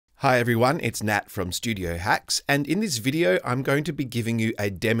Hi everyone, it's Nat from Studio Hacks, and in this video I'm going to be giving you a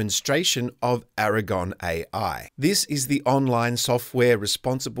demonstration of aragon.ai. This is the online software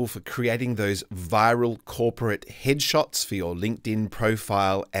responsible for creating those viral corporate headshots for your LinkedIn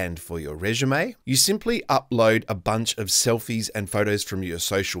profile and for your resume. You simply upload a bunch of selfies and photos from your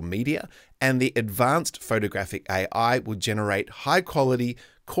social media, and the advanced photographic AI will generate high quality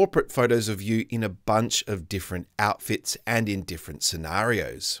corporate photos of you in a bunch of different outfits and in different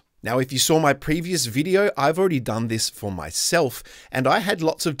scenarios. Now, if you saw my previous video, I've already done this for myself, and I had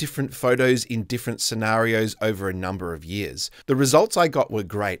lots of different photos in different scenarios over a number of years. The results I got were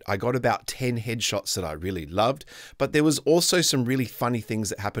great. I got about 10 headshots that I really loved, but there was also some really funny things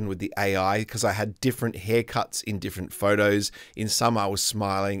that happened with the AI because I had different haircuts in different photos. In some I was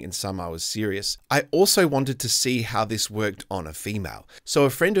smiling, in some I was serious. I also wanted to see how this worked on a female. So a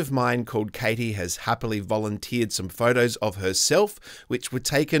friend of mine called Katie has happily volunteered some photos of herself, which were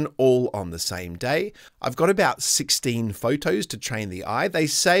taken all on the same day. I've got about 16 photos to train the eye. They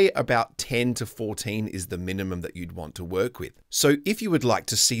say about 10 to 14 is the minimum that you'd want to work with. So if you would like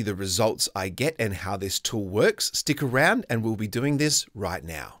to see the results I get and how this tool works, stick around and we'll be doing this right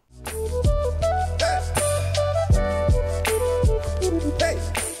now.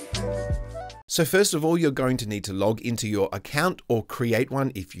 So first of all, you're going to need to log into your account or create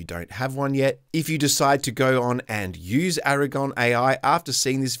one if you don't have one yet. If you decide to go on and use aragon.ai after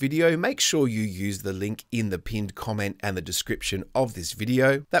seeing this video, make sure you use the link in the pinned comment and the description of this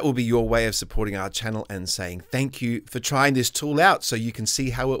video. That will be your way of supporting our channel and saying thank you for trying this tool out so you can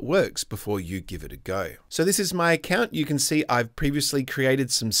see how it works before you give it a go. So this is my account. You can see I've previously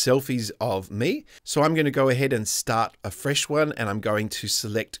created some selfies of me. So I'm going to go ahead and start a fresh one, and I'm going to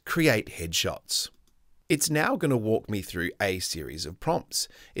select create headshot. It's now going to walk me through a series of prompts.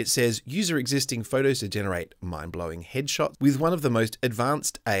 It says use existing photos to generate mind-blowing headshots with one of the most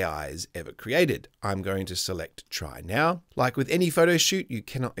advanced AIs ever created. I'm going to select try now. Like with any photo shoot, you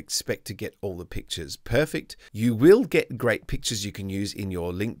cannot expect to get all the pictures perfect. You will get great pictures you can use in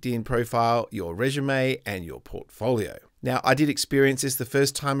your LinkedIn profile, your resume, and your portfolio. Now, I did experience this the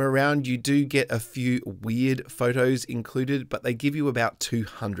first time around. You do get a few weird photos included, but they give you about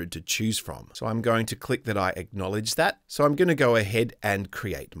 200 to choose from. So I'm going to click that I acknowledge that. So I'm going to go ahead and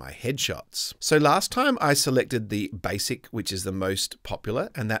create my headshots. So last time I selected the basic, which is the most popular,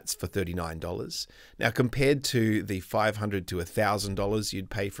 and that's for $39. Now, compared to the $500 to $1,000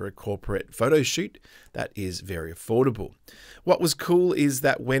 you'd pay for a corporate photo shoot, that is very affordable. What was cool is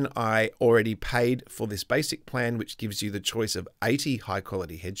that when I already paid for this basic plan, which gives you the choice of 80 high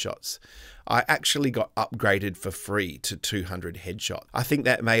quality headshots, I actually got upgraded for free to 200 headshots. I think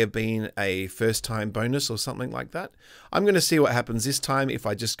that may have been a first time bonus or something like that. I'm going to see what happens this time if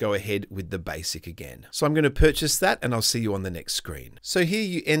I just go ahead with the basic again. So I'm going to purchase that and I'll see you on the next screen. So here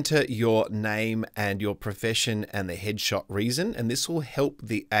you enter your name and your profession and the headshot reason, and this will help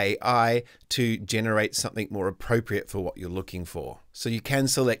the AI to generate something more appropriate for what you're looking for. So you can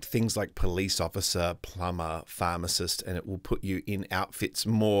select things like police officer, plumber, pharmacist, and it will put you in outfits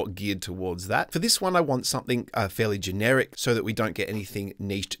more geared towards that. For this one, I want something fairly generic so that we don't get anything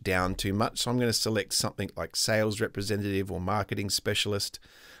niched down too much. So I'm going to select something like sales representative or marketing specialist.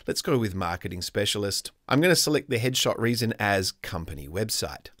 Let's go with marketing specialist. I'm going to select the headshot reason as company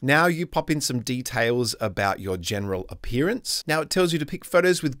website. Now you pop in some details about your general appearance. Now it tells you to pick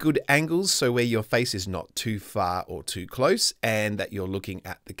photos with good angles, so where your face is not too far or too close and that you're looking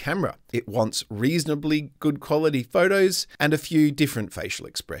at the camera. It wants reasonably good quality photos and a few different facial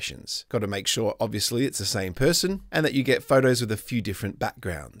expressions. Got to make sure obviously it's the same person and that you get photos with a few different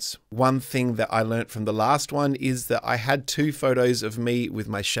backgrounds. One thing that I learned from the last one is that I had two photos of me with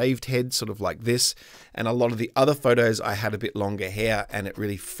my shaved head, sort of like this, and a lot of the other photos I had a bit longer hair, and it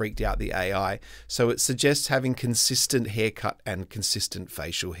really freaked out the AI. So it suggests having consistent haircut and consistent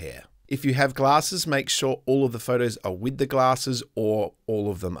facial hair. If you have glasses, make sure all of the photos are with the glasses or all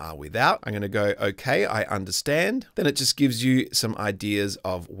of them are without. I'm going to go, okay, I understand. Then it just gives you some ideas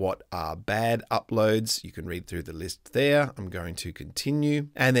of what are bad uploads. You can read through the list there. I'm going to continue.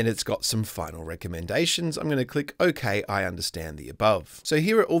 And then it's got some final recommendations. I'm going to click, okay, I understand the above. So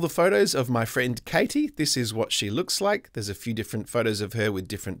here are all the photos of my friend Katie. This is what she looks like. There's a few different photos of her with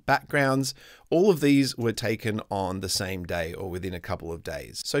different backgrounds. All of these were taken on the same day or within a couple of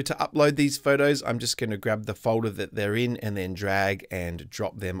days. So to upload these photos, I'm just going to grab the folder that they're in and then drag and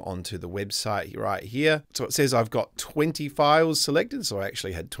drop them onto the website right here. So it says I've got 20 files selected. So I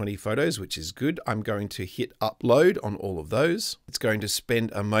actually had 20 photos, which is good. I'm going to hit upload on all of those. It's going to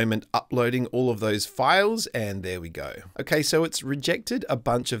spend a moment uploading all of those files, and there we go. Okay, so it's rejected a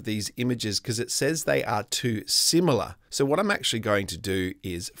bunch of these images because it says they are too similar So what I'm actually going to do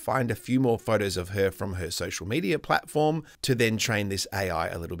is find a few more photos of her from her social media platform to then train this AI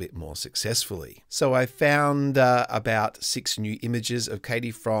a little bit more successfully. So I found about 6 new images of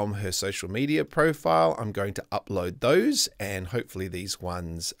Katie from her social media profile. I'm going to upload those, and hopefully these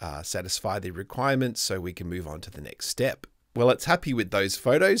ones satisfy the requirements so we can move on to the next step. Well, it's happy with those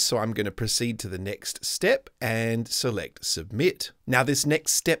photos, so I'm going to proceed to the next step and select submit. Now, this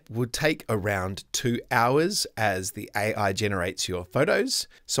next step would take around 2 hours as the AI generates your photos.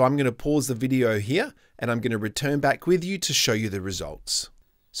 So I'm going to pause the video here and I'm going to return back with you to show you the results.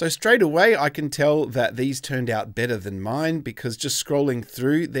 So straight away, I can tell that these turned out better than mine because just scrolling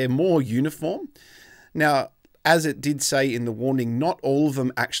through, they're more uniform. Now, as it did say in the warning, not all of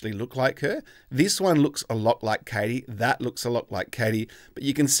them actually look like her. This one looks a lot like Katie. That looks a lot like Katie. But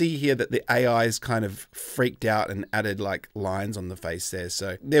you can see here that the AI is kind of freaked out and added like lines on the face there.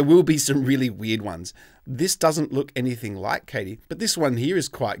 So there will be some really weird ones. This doesn't look anything like Katie, but this one here is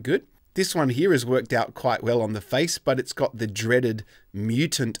quite good. This one here has worked out quite well on the face, but it's got the dreaded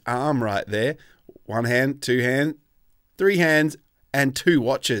mutant arm right there. 1 hand, 2 hands, 3 hands, and 2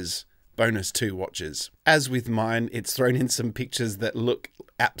 watches. Bonus 2 watches. As with mine, it's thrown in some pictures that look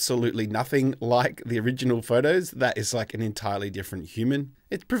absolutely nothing like the original photos. That is like an entirely different human.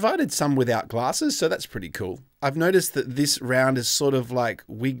 It provided some without glasses, so that's pretty cool. I've noticed that this round is sort of like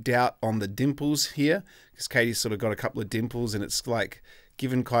wigged out on the dimples here, because Katie's sort of got a couple of dimples and it's like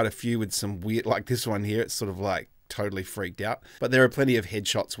given quite a few with some weird, like this one here, it's sort of like totally freaked out, but there are plenty of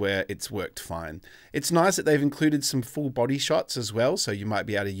headshots where it's worked fine. It's nice that they've included some full body shots as well, so you might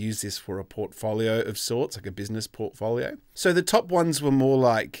be able to use this for a portfolio of sorts, like a business portfolio. So the top ones were more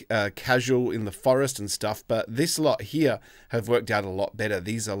like casual in the forest and stuff, but this lot here have worked out a lot better.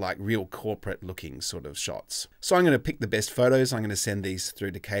 These are like real corporate looking sort of shots. So I'm going to pick the best photos. I'm going to send these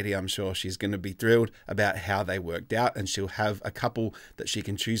through to Katie. I'm sure she's going to be thrilled about how they worked out, and she'll have a couple that she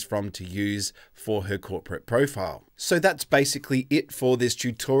can choose from to use for her corporate profile. So that's basically it for this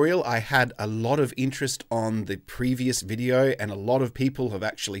tutorial. I had a lot of interest on the previous video, and a lot of people have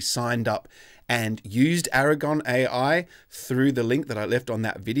actually signed up and used Aragon AI through the link that I left on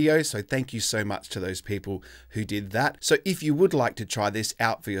that video. So thank you so much to those people who did that. So if you would like to try this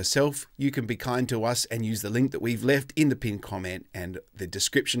out for yourself, you can be kind to us and use the link that we've left in the pinned comment and the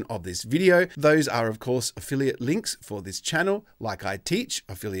description of this video. Those are, of course, affiliate links for this channel, like I teach,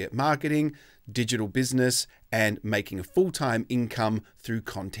 affiliate marketing, digital business, and making a full-time income through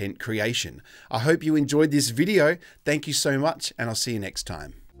content creation. I hope you enjoyed this video. Thank you so much, and I'll see you next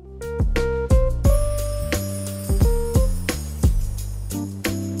time.